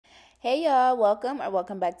Hey y'all,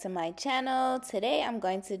 welcome back to my channel. Today I'm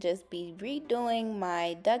going to just be redoing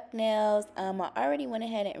my duck nails. I already went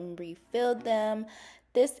ahead and refilled them.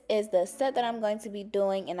 This is the set that I'm going to be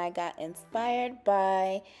doing, and I got inspired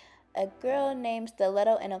by a girl named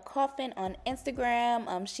Stiletto in a Coffin on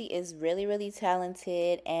Instagram. She is really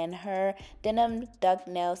talented, and her denim duck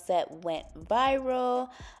nail set went viral.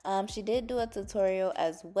 She did do a tutorial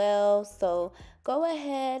as well, so go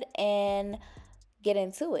ahead and get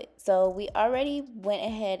into it. So we already went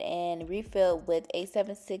ahead and refilled with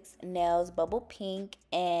A76 Nails Bubble Pink,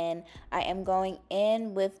 and I am going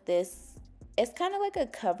in with this. It's kind of like a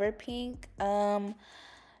cover pink,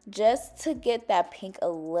 just to get that pink a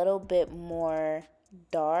little bit more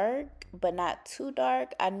dark, but not too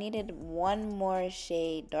dark. I needed one more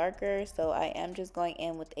shade darker, so I am just going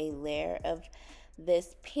in with a layer of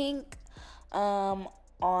this pink on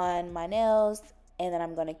my nails, and then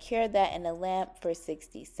I'm going to cure that in a lamp for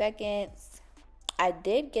 60 seconds. I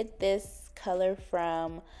did get this color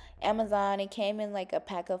from Amazon. It came in like a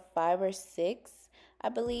pack of 5 or 6, I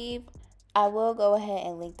believe. I will go ahead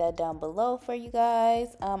and link that down below for you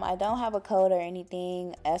guys. I don't have a code or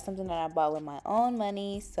anything. That's something that I bought with my own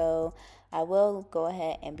money, so I will go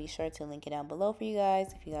ahead and be sure to link it down below for you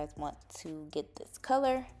guys if you guys want to get this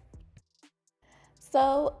color.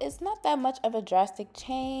 So it's not that much of a drastic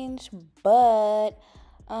change, but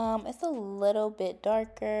it's a little bit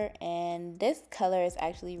darker, and this color is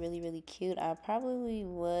actually really cute. I probably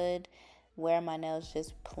would wear my nails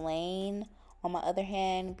just plain on my other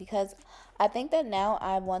hand, because I think that now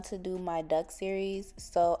I want to do my duck series,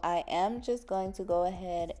 so I am just going to go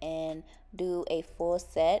ahead and do a full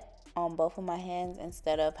set on both of my hands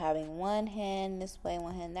instead of having one hand this way,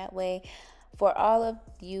 one hand that way. For all of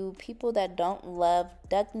you people that don't love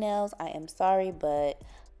duck nails, I am sorry, but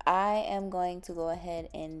I am going to go ahead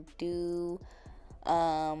and do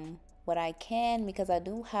what I can, because I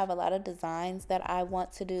do have a lot of designs that I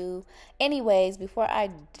want to do. Anyways, before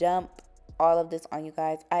I dump all of this on you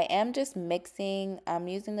guys, I am just mixing. I'm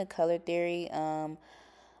using the color theory. I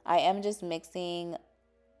am just mixing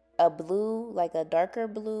a blue, like a darker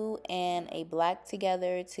blue, and a black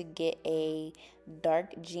together to get a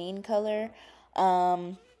dark jean color.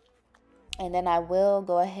 And then I will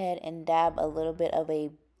go ahead and dab a little bit of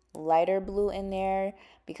a lighter blue in there,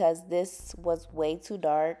 because this was way too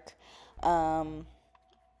dark.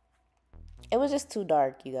 It was just too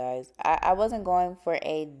dark, you guys. I wasn't going for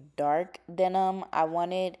a dark denim. I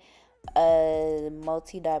wanted a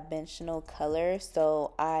multi-dimensional color,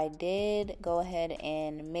 so I did go ahead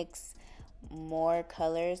and mix more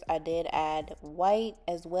colors. I did add white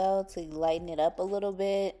as well to lighten it up a little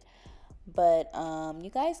bit, but you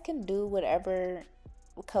guys can do whatever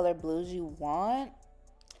color blues you want.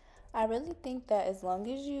 I really think that as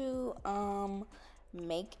long as you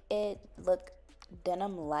make it look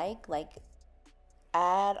denim like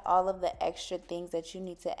add all of the extra things that you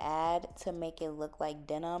need to add to make it look like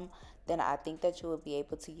denim, then I think that you will be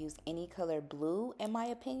able to use any color blue, in my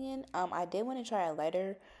opinion. I did want to try a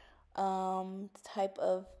lighter type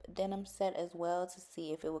of denim set as well to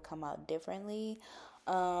see if it would come out differently.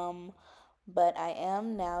 But I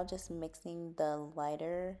am now just mixing the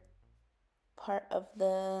lighter part of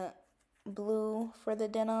the blue for the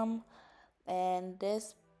denim, and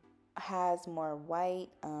this has more white.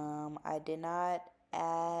 I did not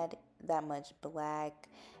add that much black.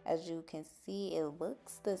 As you can see, it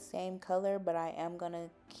looks the same color, but I am gonna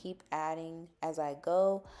keep adding as I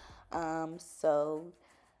go. So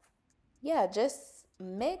yeah, just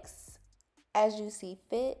mix as you see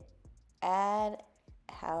fit. Add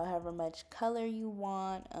however much color you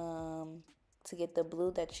want to get the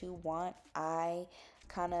blue that you want. I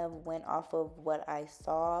kind of went off of what I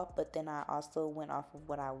saw, but then I also went off of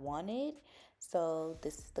what I wanted. So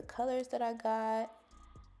this is the colors that I got.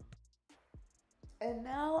 And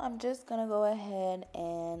now I'm just gonna go ahead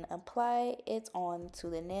and apply it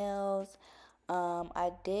onto the nails.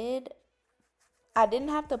 I didn't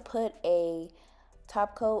have to put a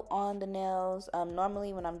top coat on the nails.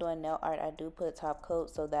 Normally when I'm doing nail art, I do put a top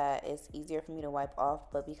coat so that it's easier for me to wipe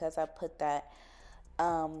off. But because I put that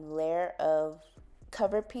layer of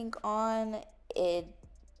cover pink on,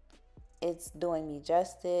 it's doing me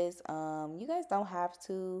justice. You guys don't have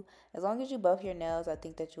to. As long as you buff your nails, I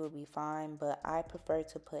think that you will be fine. But I prefer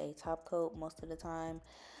to put a top coat most of the time.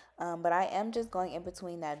 But I am just going in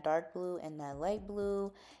between that dark blue and that light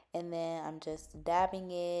blue, and then I'm just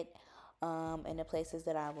dabbing it in the places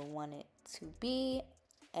that I would want it to be.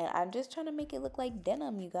 And I'm just trying to make it look like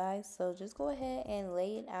denim, you guys. So just go ahead and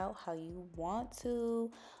lay it out how you want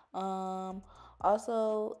to.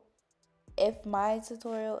 Also, if my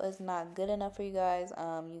tutorial is not good enough for you guys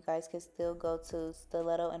can still go to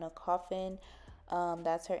Stiletto in a Coffin.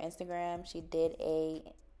 That's her Instagram. She did a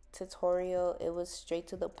tutorial. It was straight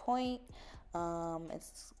to the point.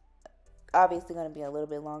 It's obviously going to be a little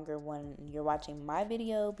bit longer when you're watching my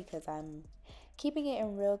video because I'm keeping it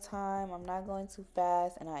in real time. I'm not going too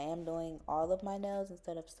fast, and I am doing all of my nails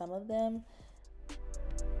instead of some of them.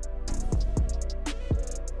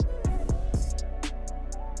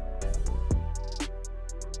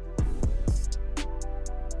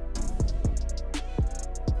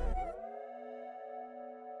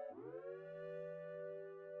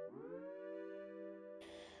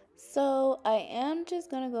 So I am just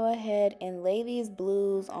going to go ahead and lay these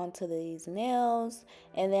blues onto these nails,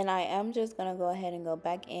 and then I am just going to go ahead and go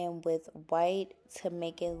back in with white to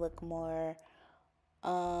make it look more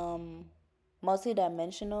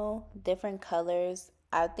multi-dimensional, different colors.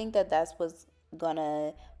 I think that that's what's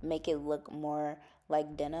gonna make it look more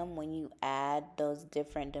like denim when you add those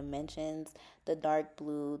different dimensions, the dark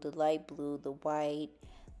blue, the light blue, the white,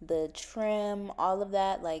 the trim, all of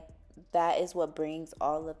that. Like, that is what brings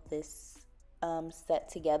all of this set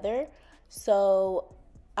together. So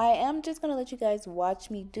I am just going to let you guys watch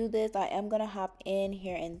me do this. I am going to hop in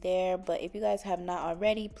here and there, but if you guys have not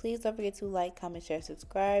already, please don't forget to like, comment, share,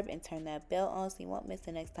 subscribe, and turn that bell on so you won't miss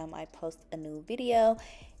the next time I post a new video.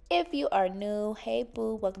 If you are new, hey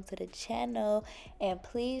boo, welcome to the channel, and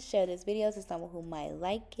please share this video to someone who might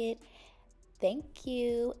like it. Thank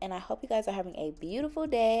you, and I hope you guys are having a beautiful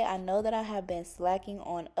day. I know that I have been slacking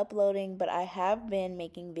on uploading, but I have been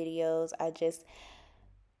making videos. I just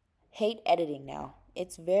hate editing now.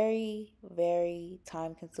 It's very, very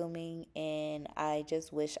time consuming, and I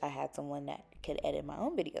just wish I had someone that could edit my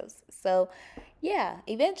own videos. So yeah,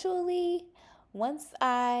 eventually, once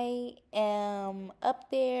I am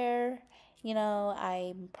up there,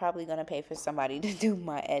 I'm probably gonna pay for somebody to do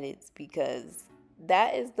my edits, because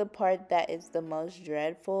that is the part that is the most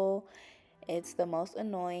dreadful. It's the most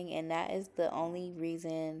annoying, and that is the only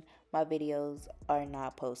reason my videos are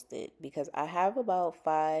not posted, because I have about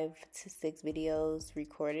 5 to 6 videos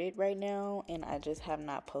recorded right now, and I just have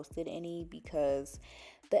not posted any because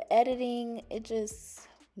the editing, it just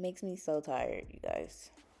makes me so tired, you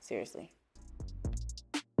guys. Seriously.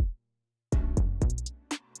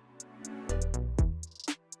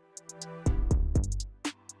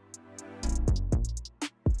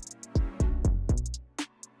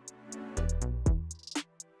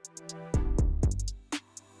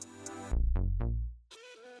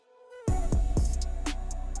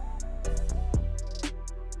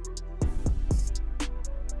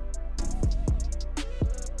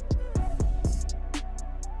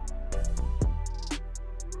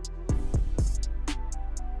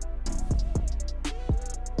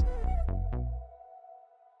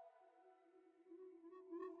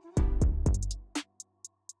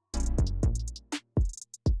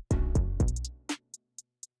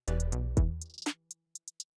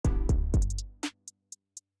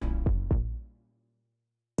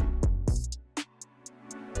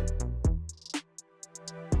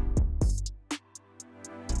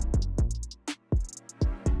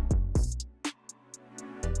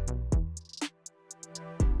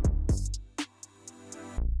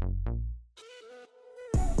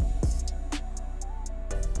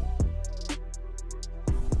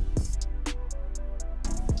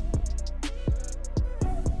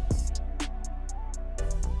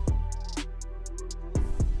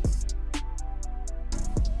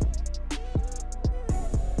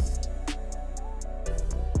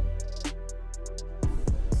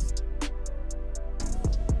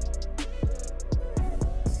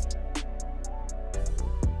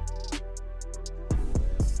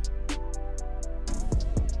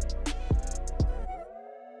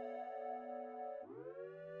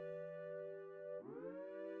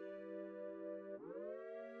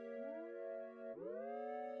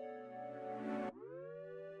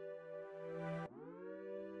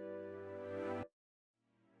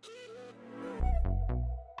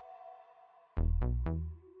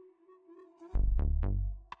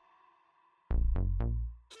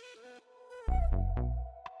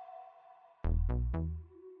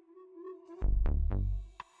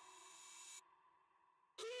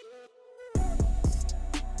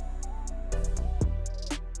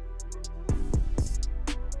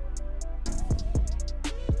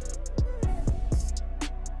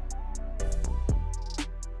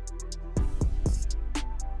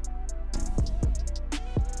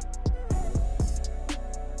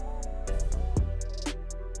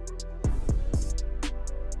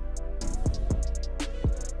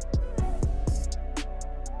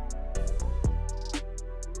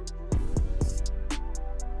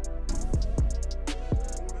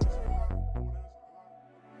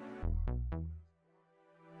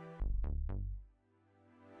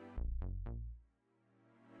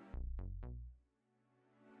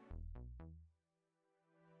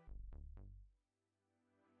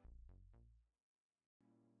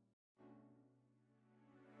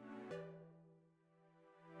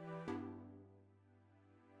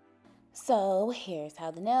 So here's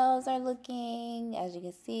how the nails are looking. As you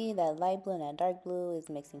can see, that light blue and that dark blue is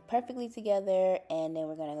mixing perfectly together. And then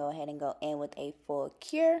we're gonna go ahead and go in with a full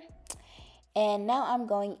cure. And now I'm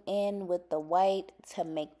going in with the white to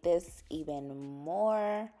make this even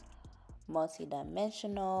more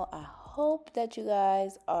multi-dimensional. I hope that you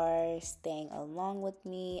guys are staying along with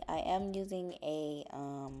me. I am using a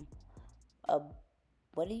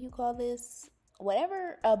what do you call this?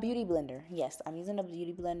 Whatever, a beauty blender. Yes, I'm using a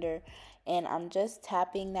beauty blender, and I'm just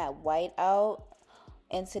tapping that white out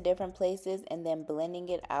into different places and then blending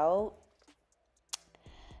it out.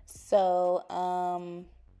 So,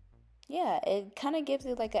 yeah, it kind of gives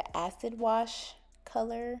it like an acid wash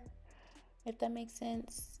color, if that makes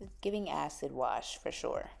sense. It's giving acid wash for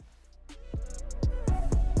sure.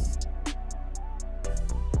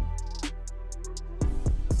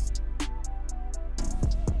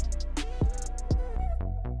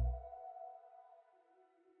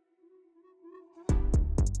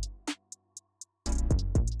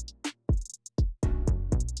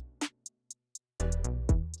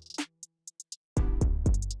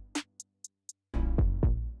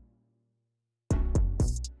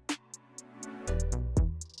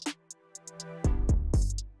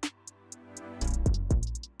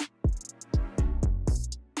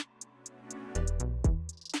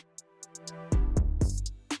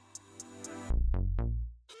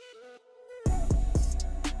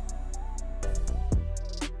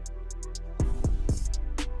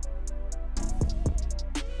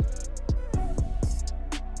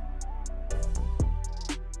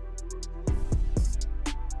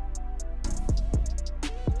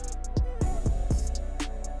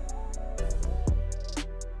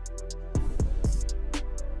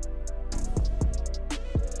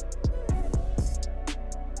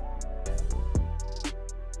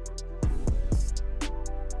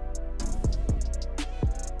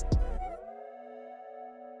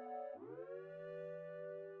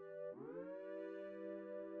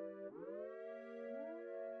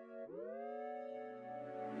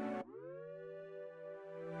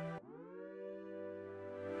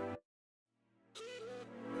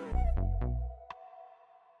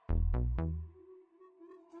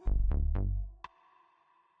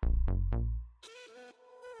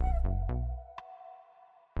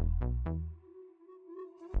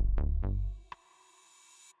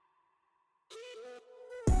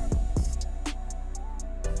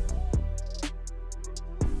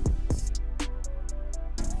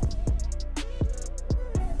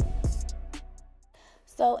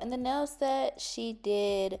 So in the nail set, she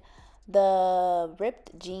did the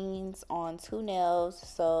ripped jeans on 2 nails.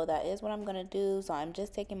 So that is what I'm going to do. So I'm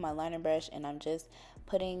just taking my liner brush and I'm just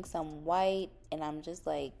putting some white and I'm just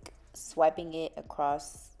like swiping it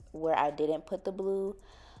across where I didn't put the blue.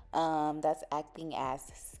 That's acting as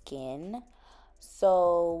skin.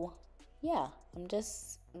 So yeah, I'm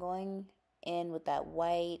just going in with that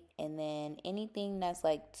white, and then anything that's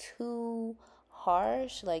like too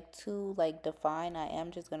harsh, like too like defined, I am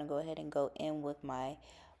just gonna go ahead and go in with my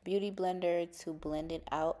beauty blender to blend it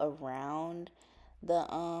out around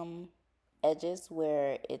the edges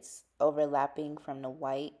where it's overlapping from the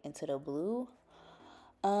white into the blue.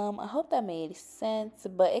 I hope that made sense,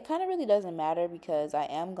 but it kind of really doesn't matter because I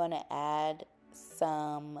am going to add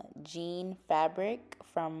some jean fabric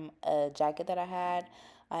from a jacket that I had.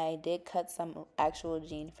 I did cut some actual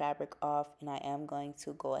jean fabric off, and I am going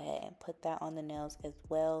to go ahead and put that on the nails as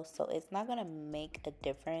well. So it's not going to make a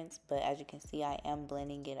difference, but as you can see, I am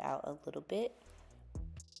blending it out a little bit.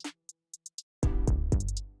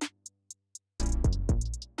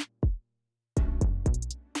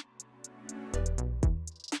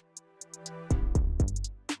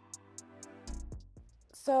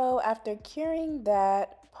 So after curing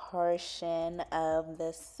that portion of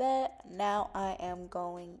the set, now I am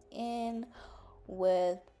going in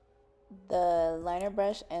with the liner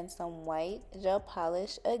brush and some white gel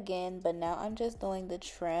polish again, but now I'm just doing the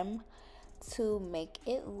trim to make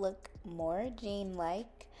it look more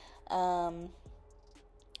jean-like.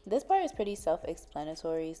 This part is pretty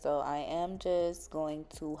self-explanatory, so I am just going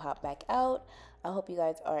to hop back out. I hope you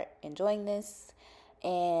guys are enjoying this,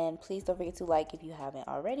 and please don't forget to like if you haven't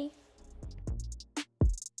already.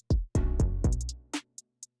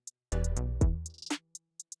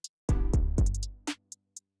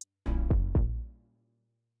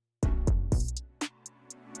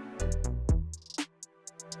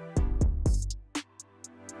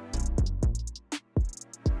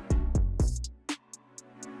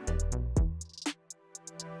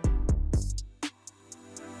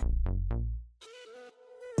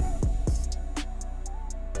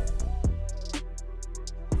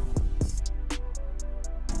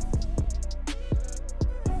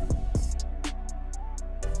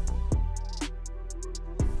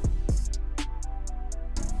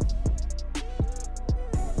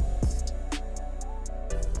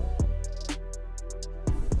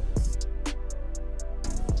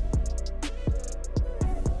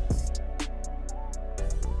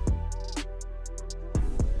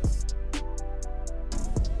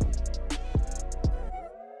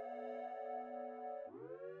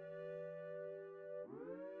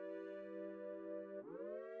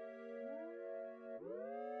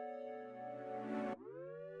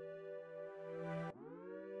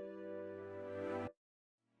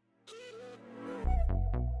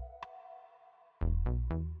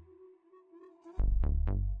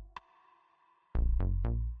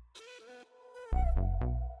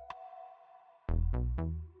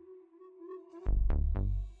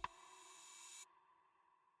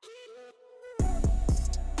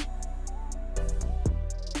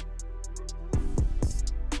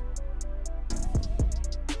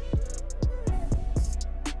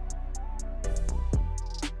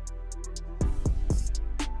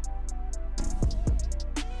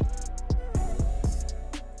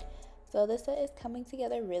 So this set is coming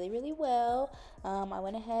together really well. I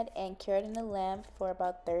went ahead and cured in the lamp for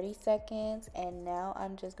about 30 seconds, and now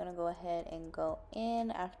I'm just gonna go ahead and go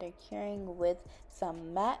in after curing with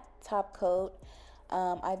some matte top coat.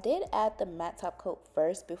 I did add the matte top coat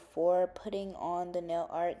first before putting on the nail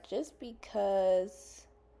art just because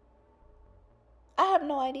I have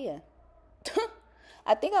no idea.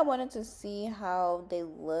 I think I wanted to see how they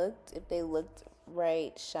looked, if they looked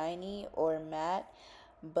right shiny or matte.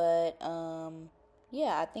 But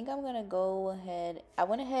yeah, I think I'm gonna go ahead. I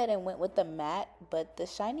went ahead and went with the matte, but the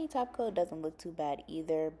shiny top coat doesn't look too bad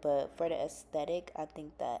either. But for the aesthetic, I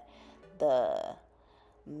think that the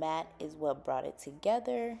matte is what brought it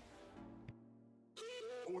together.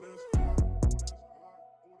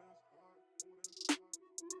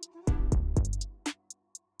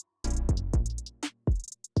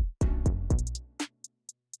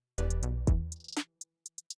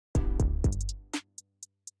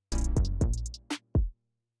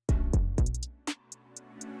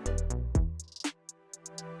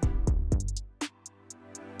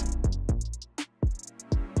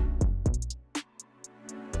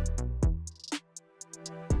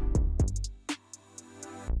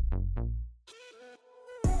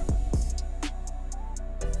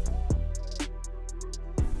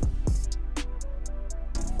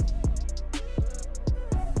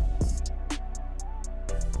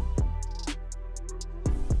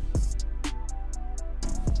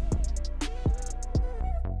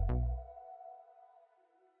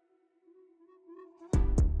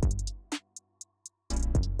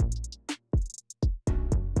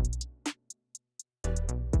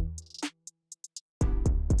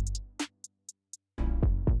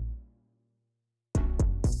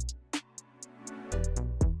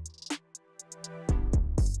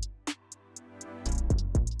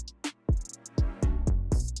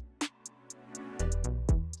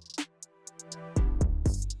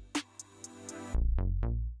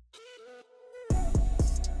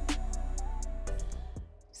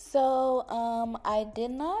 So, I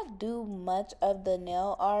did not do much of the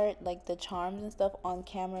nail art, like the charms and stuff on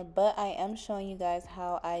camera, but I am showing you guys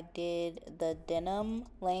how I did the denim,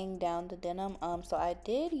 laying down the denim. So I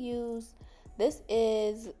did use, this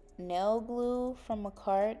is nail glue from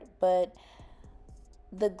MAKARTT, but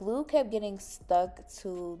the glue kept getting stuck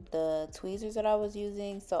to the tweezers that I was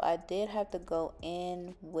using, so I did have to go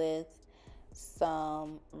in with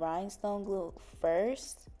some rhinestone glue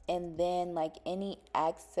first, and then like any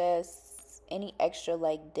excess, any extra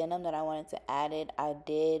like denim that I wanted to add it, I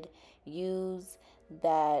did use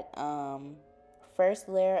that first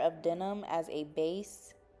layer of denim as a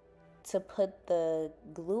base to put the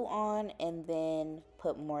glue on, and then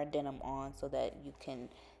put more denim on so that you can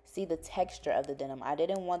see the texture of the denim. I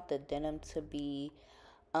didn't want the denim to be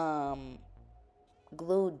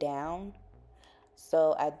glued down,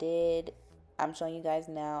 so I'm showing you guys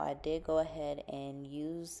now, I did go ahead and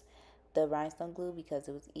use the rhinestone glue because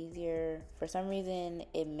it was easier. For some reason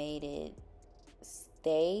it made it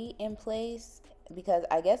stay in place, because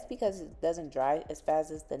I guess because it doesn't dry as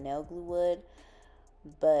fast as the nail glue would.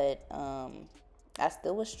 But I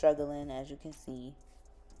still was struggling, as you can see,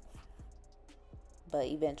 but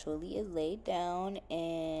eventually it laid down.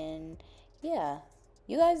 And yeah,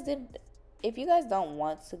 you guys did, if you guys don't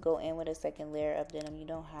want to go in with a second layer of denim, you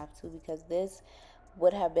don't have to, because this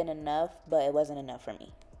would have been enough, but it wasn't enough for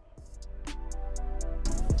me.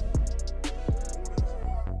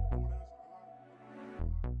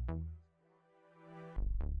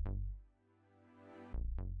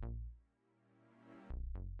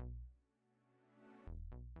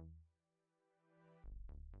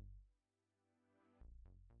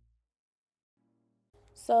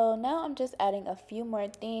 So now I'm just adding a few more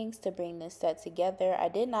things to bring this set together. I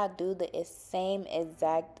did not do the same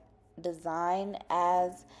exact design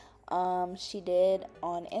as she did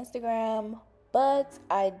on Instagram, but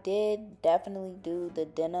I did definitely do the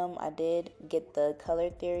denim. I did get the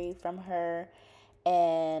color theory from her,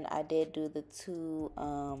 and I did do the two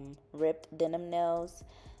ripped denim nails.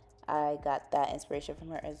 I got that inspiration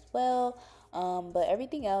from her as well. But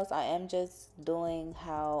everything else, I am just doing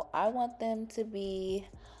how I want them to be.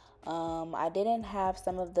 I didn't have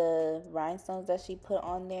some of the rhinestones that she put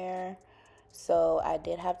on there, so I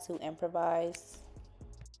did have to improvise.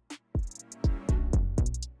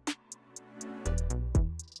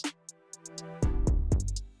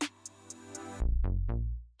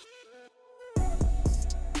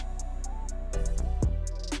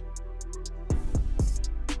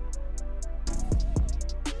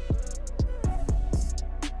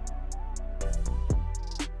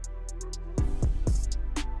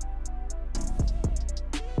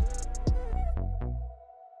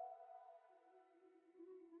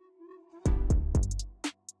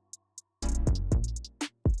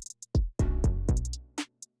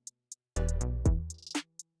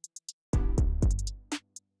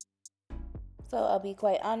 So I'll be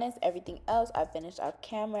quite honest, everything else I finished off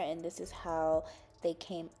camera, and this is how they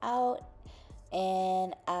came out.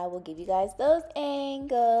 And I will give you guys those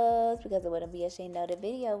angles because it wouldn't be a SHAENAILEDITT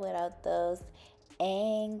video without those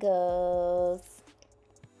angles.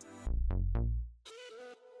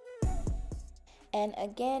 And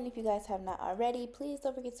again, if you guys have not already, please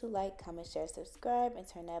don't forget to like, comment, share, subscribe, and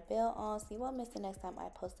turn that bell on so you won't miss the next time I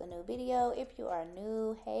post a new video. If you are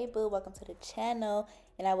new, hey boo, welcome to the channel,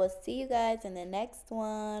 and I will see you guys in the next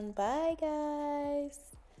one. Bye guys.